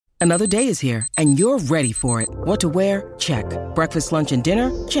Another day is here, and you're ready for it. What to wear? Check. Breakfast, lunch, and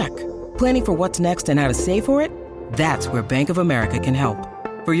dinner? Check. Planning for what's next and how to save for it? That's where Bank of America can help.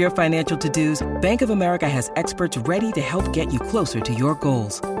 For your financial to-dos, Bank of America has experts ready to help get you closer to your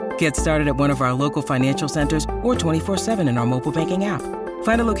goals. Get started at one of our local financial centers or 24/7 in our mobile banking app.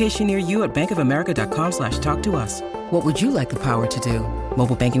 Find a location near you at bankofamerica.com/talktous. What would you like the power to do?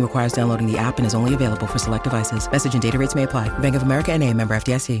 Mobile banking requires downloading the app and is only available for select devices. Message and data rates may apply. Bank of America N.A., member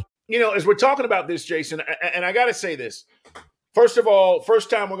FDIC. As we're talking about this, Jason, and I got to say this. First of all, first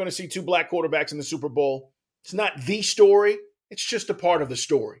time we're going to see two black quarterbacks in the Super Bowl. It's not the story. It's just a part of the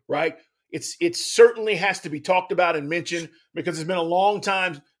story, right? It certainly has to be talked about and mentioned because it's been a long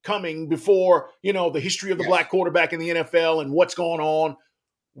time coming before, the history of the black quarterback in the NFL and what's going on.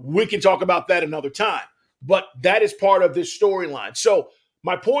 We can talk about that another time. But that is part of this storyline. So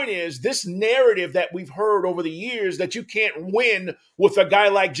my point is this narrative that we've heard over the years that you can't win with a guy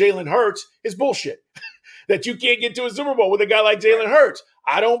like Jalen Hurts is bullshit. That you can't get to a Super Bowl with a guy like Jalen Hurts.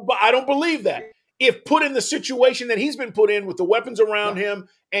 I don't believe that. If put in the situation that he's been put in with the weapons around him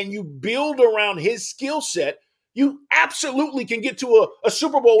and you build around his skill set, you absolutely can get to a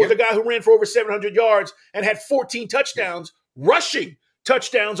Super Bowl with a guy who ran for over 700 yards and had 14 touchdowns, rushing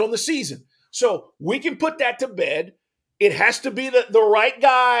touchdowns on the season. So we can put that to bed. It has to be the right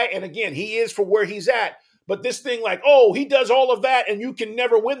guy. And again, he is for where he's at. But this thing like, he does all of that and you can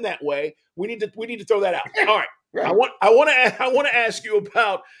never win that way. We need to throw that out. All right. I want to ask you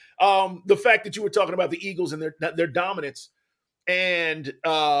about the fact that you were talking about the Eagles and their dominance and,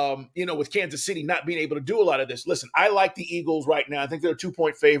 with Kansas City not being able to do a lot of this. Listen, I like the Eagles right now. I think they're a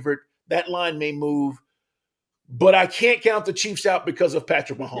 2-point favorite. That line may move. But I can't count the Chiefs out because of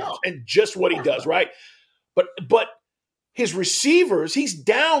Patrick Mahomes and just what he does, right? But his receivers, he's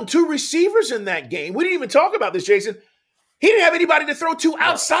down 2 receivers in that game. We didn't even talk about this, Jason. He didn't have anybody to throw to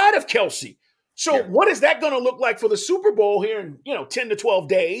outside of Kelsey. So what is that going to look like for the Super Bowl here in 10 to 12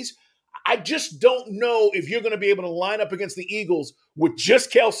 days? I just don't know if you're going to be able to line up against the Eagles with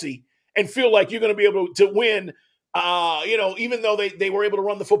just Kelsey and feel like you're going to be able to win, even though they were able to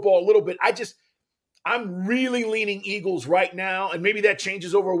run the football a little bit. I'm really leaning Eagles right now, and maybe that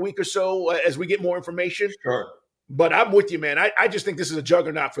changes over a week or so as we get more information. Sure. But I'm with you, man. I just think this is a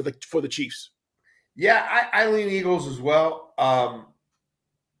juggernaut for the Chiefs. Yeah, I lean Eagles as well. I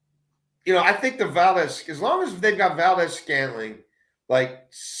think the Valdez, as long as they've got Valdez-Scantling, like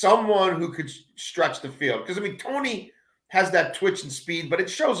someone who could stretch the field. Because, Tony has that twitch and speed, but it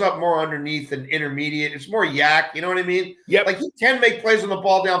shows up more underneath and intermediate. It's more yak, you know what I mean? Yep. Like he can make plays on the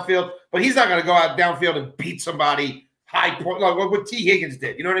ball downfield, but he's not going to go out downfield and beat somebody high point, like what T. Higgins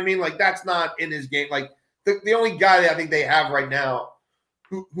did. You know what I mean? Like that's not in his game. Like the only guy that I think they have right now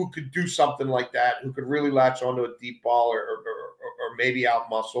who could do something like that, who could really latch onto a deep ball or maybe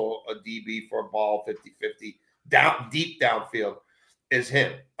outmuscle a DB for a ball 50-50 deep downfield is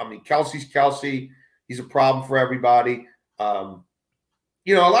him. Kelsey's Kelsey. He's a problem for everybody. A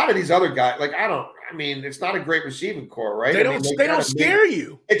lot of these other guys, it's not a great receiving core, right? They don't scare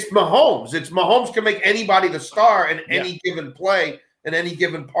you. It's Mahomes. Mahomes can make anybody the star in any given play in any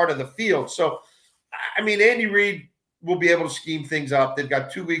given part of the field. So, Andy Reid will be able to scheme things up. They've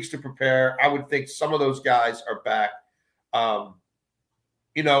got 2 weeks to prepare. I would think some of those guys are back.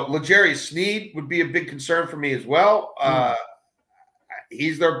 L'Jarius Sneed would be a big concern for me as well.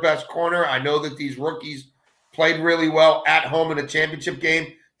 He's their best corner. I know that these rookies played really well at home in a championship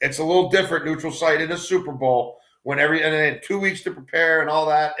game. It's a little different, neutral site in a Super Bowl and then 2 weeks to prepare and all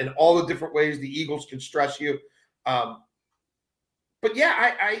that and all the different ways the Eagles can stress you. I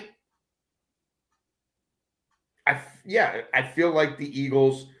feel like the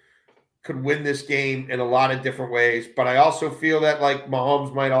Eagles could win this game in a lot of different ways, but I also feel that like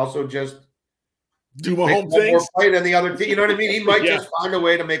Mahomes might also just do Mahomes things more play than the other team. You know what I mean? He might just find a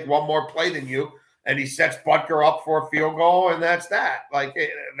way to make one more play than you. And he sets Butker up for a field goal, and that's that.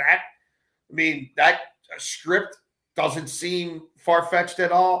 That script doesn't seem far-fetched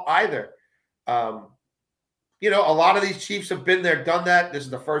at all either. A lot of these Chiefs have been there, done that. This is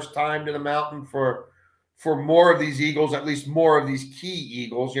the first time to the mountain for more of these Eagles, at least more of these key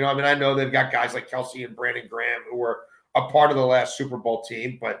Eagles. I know they've got guys like Kelsey and Brandon Graham who were a part of the last Super Bowl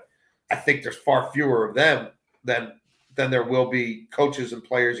team, but I think there's far fewer of them than there will be coaches and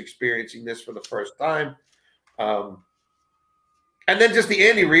players experiencing this for the first time. And then just the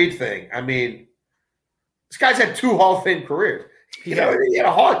Andy Reid thing. This guy's had 2 Hall of Fame careers. He had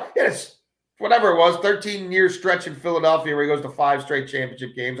whatever it was, 13-year stretch in Philadelphia where he goes to 5 straight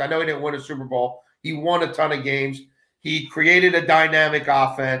championship games. I know he didn't win a Super Bowl. He won a ton of games. He created a dynamic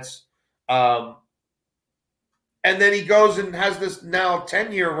offense. And then he goes and has this now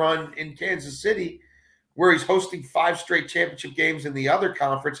 10-year run in Kansas City where he's hosting 5 straight championship games in the other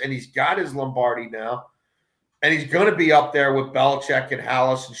conference, and he's got his Lombardi now. And he's going to be up there with Belichick and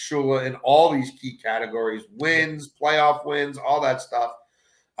Hallis and Shula in all these key categories, wins, playoff wins, all that stuff.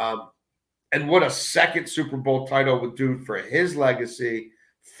 And what a second Super Bowl title would do for his legacy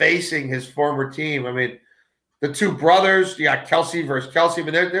facing his former team. I mean, the two brothers, you got Kelsey versus Kelsey. I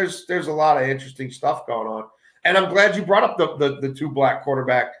mean, there's a lot of interesting stuff going on. And I'm glad you brought up the two black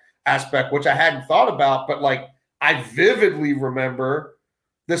quarterback aspect, which I hadn't thought about. But, like, I vividly remember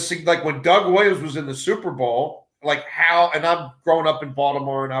this, like, when Doug Williams was in the Super Bowl, like how – and I'm growing up in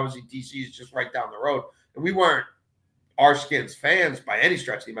Baltimore, and obviously D.C. is just right down the road. And we weren't our Skins fans by any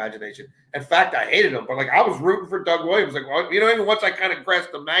stretch of the imagination. In fact, I hated him. But, like, I was rooting for Doug Williams. Like, well, even once I kind of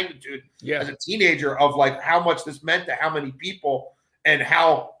grasped the magnitude as a teenager of, like, how much this meant to how many people – and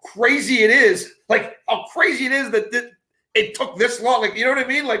how crazy it is, like how crazy it is that it took this long. Like, you know what I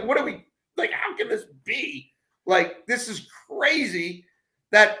mean? Like, what are we, like, how can this be? Like, this is crazy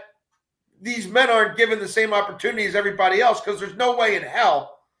that these men aren't given the same opportunity as everybody else, because there's no way in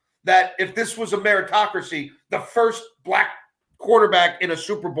hell that if this was a meritocracy, the first black quarterback in a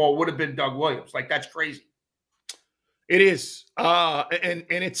Super Bowl would have been Doug Williams. Like, that's crazy. It is. And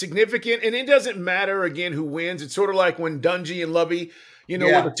it's significant. And it doesn't matter, again, who wins. It's sort of like when Dungy and Lovey, were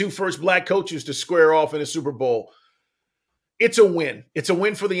the two first black coaches to square off in a Super Bowl. It's a win. It's a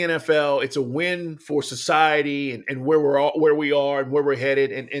win for the NFL. It's a win for society and where we are and where we're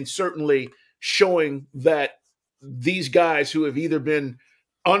headed. And certainly showing that these guys who have either been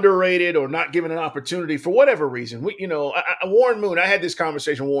underrated or not given an opportunity for whatever reason. Warren Moon, I had this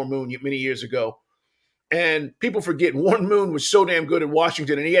conversation with Warren Moon many years ago. And people forget Warren Moon was so damn good at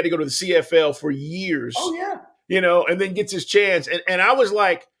Washington, and he had to go to the CFL for years. Oh, yeah. And then gets his chance. And I was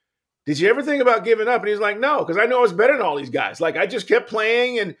like, did you ever think about giving up? And he's like, no, because I know I was better than all these guys. Like, I just kept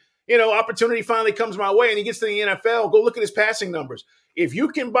playing, and, opportunity finally comes my way, and he gets to the NFL. Go look at his passing numbers. If you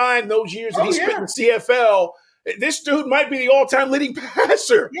combine those years that he spent in the CFL, this dude might be the all-time leading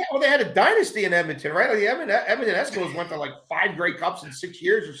passer. Yeah, well, they had a dynasty in Edmonton, right? Like, Edmonton Eskimos went to like 5 Grey Cups in 6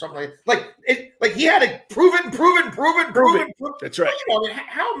 years or something like he had to prove it. That's right.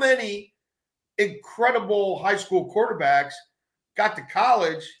 How many incredible high school quarterbacks got to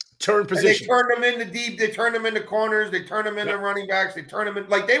college? Turn position. They turned them into deep. They turned them into corners. They turned them into running backs. They turned them in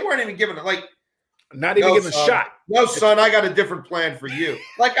like they weren't even given it. Like, not even given a shot. No, son, I got a different plan for you.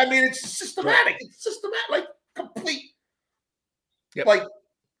 Like, I mean, it's systematic. It's systematic. Like, complete, like,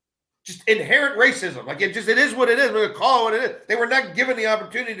 just inherent racism. Like, it is what it is. We're going to call it what it is. They were not given the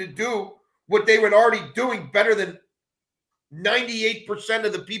opportunity to do what they were already doing better than 98%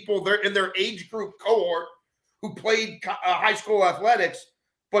 of the people there in their age group cohort who played high school athletics,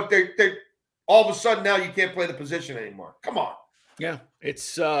 but they're all of a sudden now you can't play the position anymore. Come on. Yeah,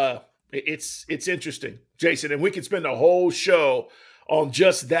 it's interesting, Jason, and we could spend a whole show on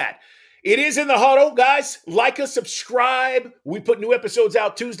just that. It is In the Huddle, guys. Like us, subscribe. We put new episodes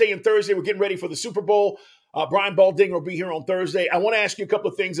out Tuesday and Thursday. We're getting ready for the Super Bowl. Brian Baldinger will be here on Thursday. I want to ask you a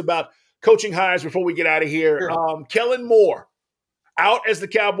couple of things about coaching hires before we get out of here. Sure. Kellen Moore, out as the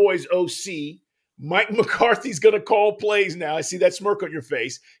Cowboys OC. Mike McCarthy's going to call plays now. I see that smirk on your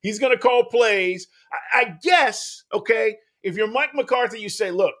face. He's going to call plays. I guess, okay, if you're Mike McCarthy, you say,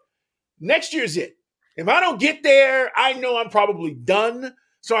 look, next year's it. If I don't get there, I know I'm probably done.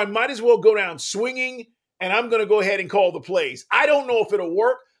 So I might as well go down swinging, and I'm going to go ahead and call the plays. I don't know if it'll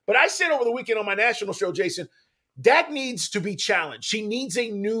work, but I said over the weekend on my national show, Jason, Dak needs to be challenged. He needs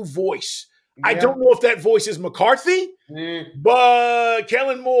a new voice. Yeah. I don't know if that voice is McCarthy, but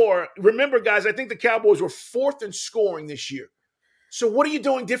Kellen Moore. Remember, guys, I think the Cowboys were 4th in scoring this year. So what are you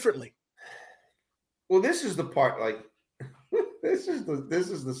doing differently? Well, this is the part, like, this is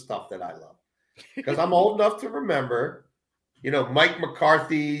the stuff that I love. Because I'm old enough to remember, Mike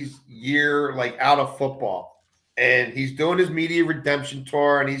McCarthy's year, like, out of football. And he's doing his media redemption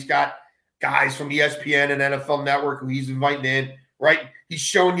tour, and he's got guys from ESPN and NFL Network who he's inviting in, right? He's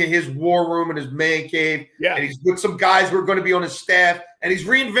showing you his war room and his man cave. Yeah. And he's with some guys who are going to be on his staff, and he's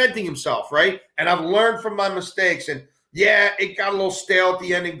reinventing himself, right? And I've learned from my mistakes. And, yeah, it got a little stale at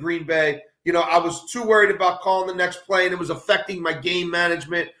the end in Green Bay. I was too worried about calling the next play, and it was affecting my game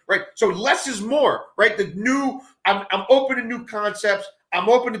management, right? So less is more, right? I'm open to new concepts. I'm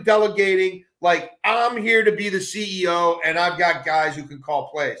open to delegating. Like, I'm here to be the CEO, and I've got guys who can call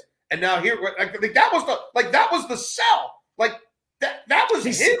plays. And now here, that was the sell. Like, that was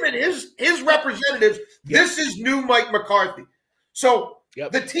him and his representatives. Yep. This is new Mike McCarthy. So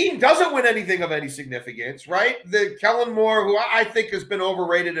the team doesn't win anything of any significance, right? The Kellen Moore, who I think has been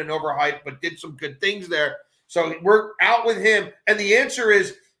overrated and overhyped, but did some good things there, So we're out with him. And the answer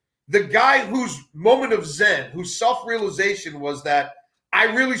is the guy whose moment of zen, whose self-realization was that I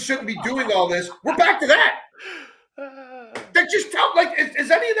really shouldn't be doing all this. We're back to that. That just tell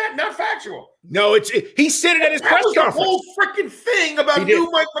is any of that not factual? No, he said it at his press conference. The whole freaking thing about new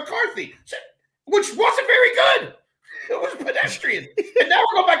Mike McCarthy, which wasn't very good. It was pedestrian. And now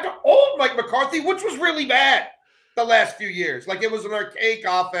we're going back to old Mike McCarthy, which was really bad the last few years. Like, it was an archaic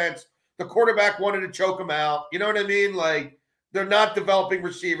offense. The quarterback wanted to choke him out. You know what I mean? Like, they're not developing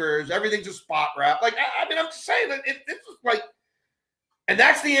receivers. Everything's a spot route. Like, I mean, I'm just saying that it's like, and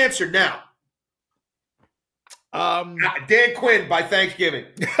that's the answer now. Dan Quinn by Thanksgiving.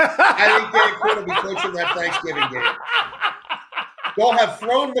 I think Dan Quinn will be coaching that Thanksgiving game. They'll have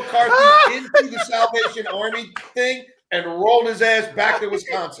thrown McCarthy into the Salvation Army thing and rolled his ass back to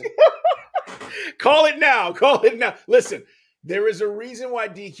Wisconsin. Call it now. Call it now. Listen, there is a reason why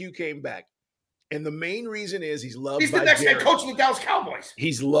DQ came back. And the main reason is he's loved by Jerry. He's the next head coach of the Dallas Cowboys.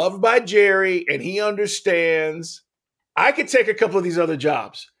 He's loved by Jerry, and he understands I could take a couple of these other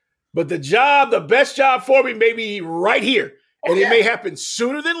jobs. But the best job for me may be right here. And it may happen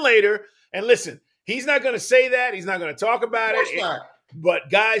sooner than later. And listen, he's not going to say that. He's not going to talk about it. Not. But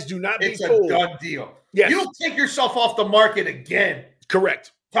guys, do not be fooled. It's a done deal. Yes. You don't take yourself off the market again.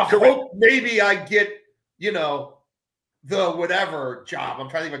 Correct. Hope maybe I get, the whatever job. I'm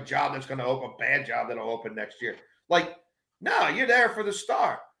trying to think of a job that's going to open, a bad job that'll open next year. Like, no, you're there for the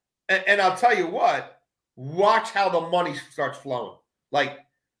start. And I'll tell you what, watch how the money starts flowing. Like,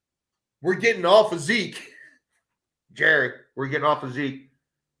 we're getting off of Zeke. Jerry, we're getting off of Zeke.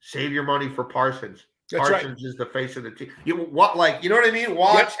 Save your money for Parsons. That's Parsons is the face of the team. You know what I mean?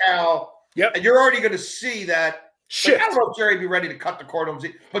 Watch how. Yep. And you're already going to see that. Shit. Like, I don't know if Jerry be ready to cut the cord on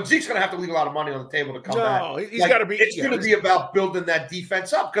Zeke, but Zeke's going to have to leave a lot of money on the table to come back. No, he's got to be. It's going to be about building that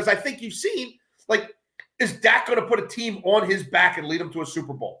defense up because I think you've seen, is Dak going to put a team on his back and lead them to a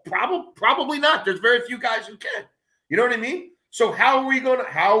Super Bowl? Probably not. There's very few guys who can. You know what I mean? So how are we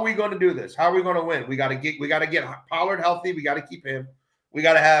going to do this? How are we going to win? We got to get Pollard healthy. We got to keep him. We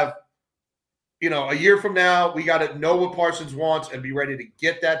got to have, a year from now, we got to know what Parsons wants and be ready to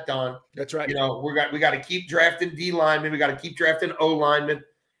get that done. That's right. We got to keep drafting D linemen. We got to keep drafting O linemen.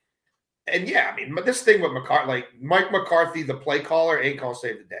 And yeah, I mean, this thing with McCarthy, Mike McCarthy, the play caller, ain't gonna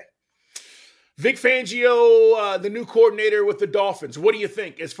save the day. Vic Fangio, the new coordinator with the Dolphins. What do you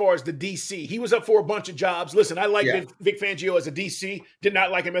think as far as the DC? He was up for a bunch of jobs. Listen, I like Vic Fangio as a DC. Did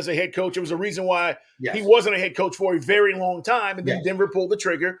not like him as a head coach. It was a reason why he wasn't a head coach for a very long time. And then Denver pulled the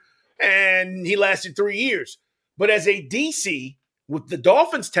trigger, and he lasted 3 years. But as a DC with the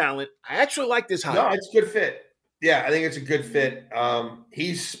Dolphins' talent, I actually like this hire. No, it's a good fit. Yeah, I think it's a good fit.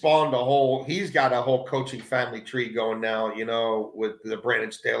 He's got a whole coaching family tree going now, with the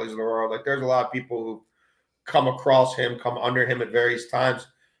Brandon Staley's of the world. Like, there's a lot of people who come across him, come under him at various times,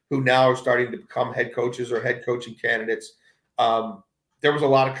 who now are starting to become head coaches or head coaching candidates. There was a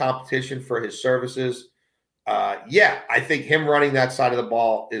lot of competition for his services. I think him running that side of the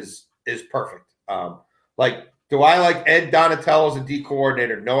ball is perfect. Do I like Ed Donatello as a D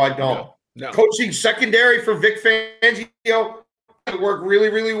coordinator? No, I don't. No. Coaching secondary for Vic Fangio worked really,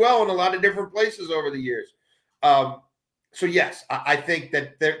 really well in a lot of different places over the years. So yes, I think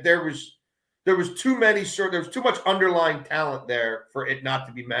that there was too much underlying talent there for it not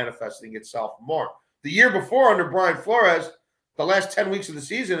to be manifesting itself more. The year before under Brian Flores, the last 10 weeks of the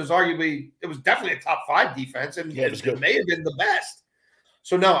season it was definitely a top 5 defense, and it may have been the best.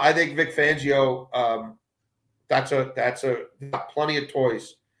 So no, I think Vic Fangio, that's plenty of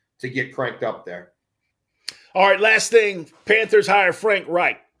toys to get cranked up there. All right, last thing. Panthers hire Frank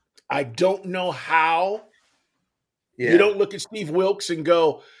Reich. I don't know how. You don't look at Steve Wilkes and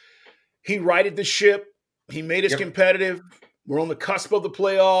go, he righted the ship. He made us competitive. We're on the cusp of the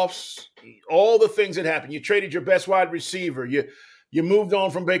playoffs. All the things that happened. You traded your best wide receiver. You moved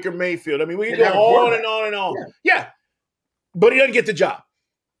on from Baker Mayfield. I mean, we can go on and on and on. Yeah. But he doesn't get the job.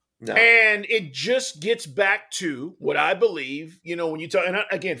 No. And it just gets back to what I believe, when you talk, and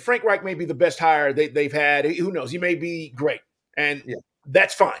again, Frank Reich may be the best hire they've had. Who knows? He may be great, and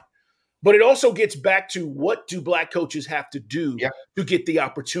that's fine. But it also gets back to what do black coaches have to do to get the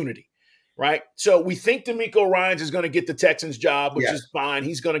opportunity, right? So we think DeMeco Ryans is going to get the Texans job, which is fine.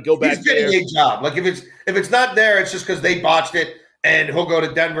 He's going to go back there. He's getting a job. Like, if it's not there, it's just because they botched it, and he'll go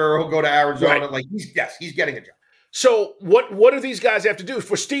to Denver or he'll go to Arizona. Right. Like, he's getting a job. So what do these guys have to do?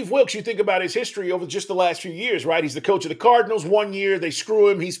 For Steve Wilkes, you think about his history over just the last few years, right? He's the coach of the Cardinals 1 year. They screw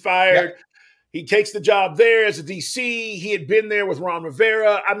him. He's fired. He takes the job there as a DC. He had been there with Ron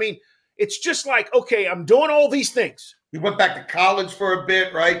Rivera. I mean, it's just like, okay, I'm doing all these things. He went back to college for a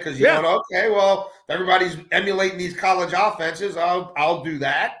bit, right? Because you going, okay, well, everybody's emulating these college offenses. I'll do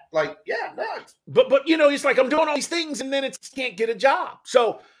that. Like, yeah, no. But he's like, I'm doing all these things, and then it can't get a job.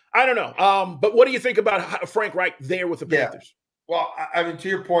 So I don't know. But what do you think about Frank Reich there with the Panthers? Well, I mean, to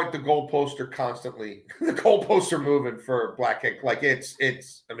your point, the goalposts are moving for Black Ink. Like I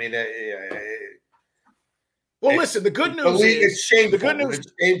mean, well, listen, the good news is it's shameful.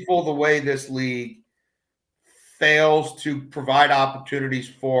 It's shameful the way this league fails to provide opportunities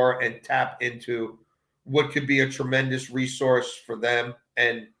for and tap into what could be a tremendous resource for them.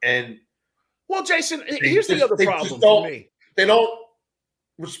 And well, Jason, here's the other problem for me. They don't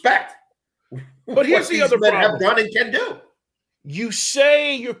respect. But here's the other problem. Have done and can do. You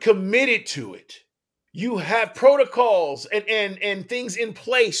say you're committed to it. You have protocols and things in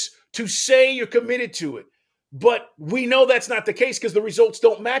place to say you're committed to it. But we know that's not the case because the results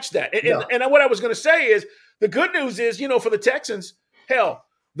don't match that. And what I was going to say is, the good news is, for the Texans, hell,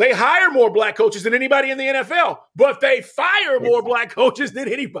 they hire more black coaches than anybody in the NFL, but they fire more black coaches than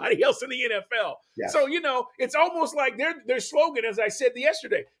anybody else in the NFL. Yes. So, it's almost like their slogan, as I said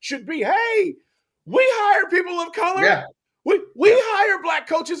yesterday, should be, hey, we hire people of color. Yeah. We hire black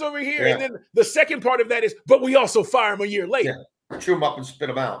coaches over here. Yeah. And then the second part of that is, but we also fire them a year later. Yeah. Chew them up and spit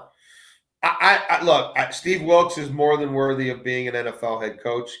them out. Look, Steve Wilkes is more than worthy of being an NFL head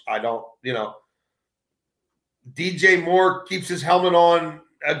coach. I don't, DJ Moore keeps his helmet on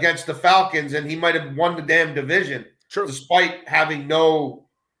against the Falcons, and he might have won the damn division, despite having no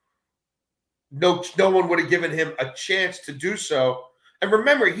one would have given him a chance to do so. And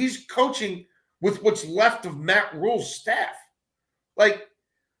remember, he's coaching with what's left of Matt Rule's staff. Like,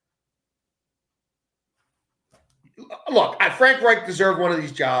 look, Frank Reich deserved one of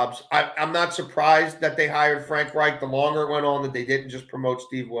these jobs. I'm not surprised that they hired Frank Reich. The longer it went on, that they didn't just promote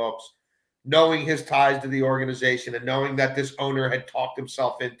Steve Wilkes, knowing his ties to the organization and knowing that this owner had talked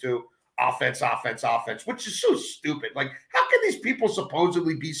himself into offense, which is so stupid. Like, how can these people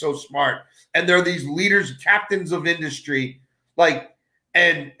supposedly be so smart? And they're these leaders, captains of industry, like,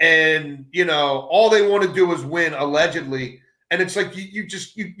 and all they want to do is win, allegedly. And it's like you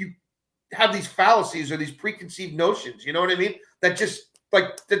have these fallacies or these preconceived notions, you know what I mean? That just,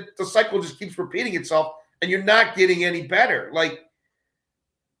 like, the cycle just keeps repeating itself, and you're not getting any better. Like,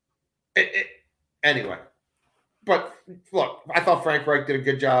 anyway. But look, I thought Frank Reich did a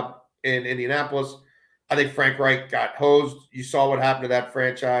good job in Indianapolis. I think Frank Reich got hosed. You saw what happened to that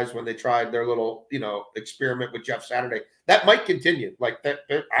franchise when they tried their little, experiment with Jeff Saturday. That might continue. Like that,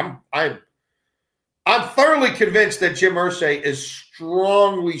 I'm thoroughly convinced that Jim Irsay is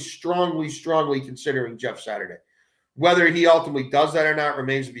strongly considering Jeff Saturday. Whether he ultimately does that or not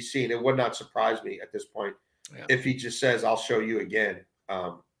remains to be seen. It would not surprise me at this point if he just says, "I'll show you again."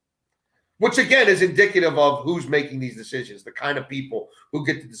 Which, again, is indicative of who's making these decisions, the kind of people who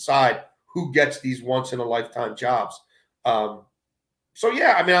get to decide who gets these once-in-a-lifetime jobs. I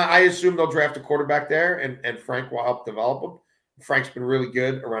assume they'll draft a quarterback there, and Frank will help develop them. Frank's been really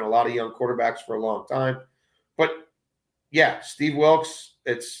good around a lot of young quarterbacks for a long time. But, yeah, Steve Wilkes,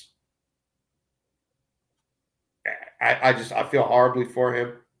 I feel horribly for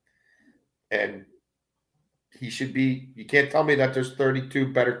him. And he should be – you can't tell me that there's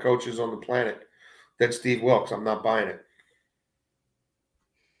 32 better coaches on the planet than Steve Wilkes. I'm not buying it.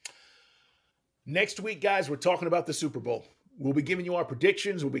 Next week, guys, we're talking about the Super Bowl. We'll be giving you our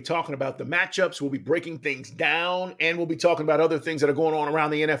predictions. We'll be talking about the matchups. We'll be breaking things down. And we'll be talking about other things that are going on around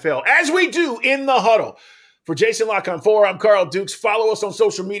the NFL, as we do in the Huddle. For Jason Lock-on-4, I'm Carl Dukes. Follow us on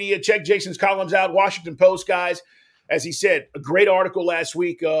social media. Check Jason's columns out. Washington Post, guys. As he said, a great article last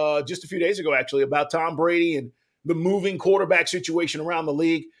week, just a few days ago, actually, about Tom Brady and the moving quarterback situation around the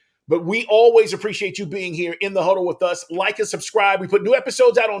league. But we always appreciate you being here in the Huddle with us. Like and subscribe. We put new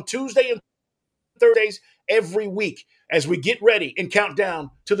episodes out on Tuesday and Thursdays every week as we get ready and count down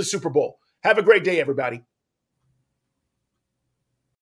to the Super Bowl. Have a great day, everybody.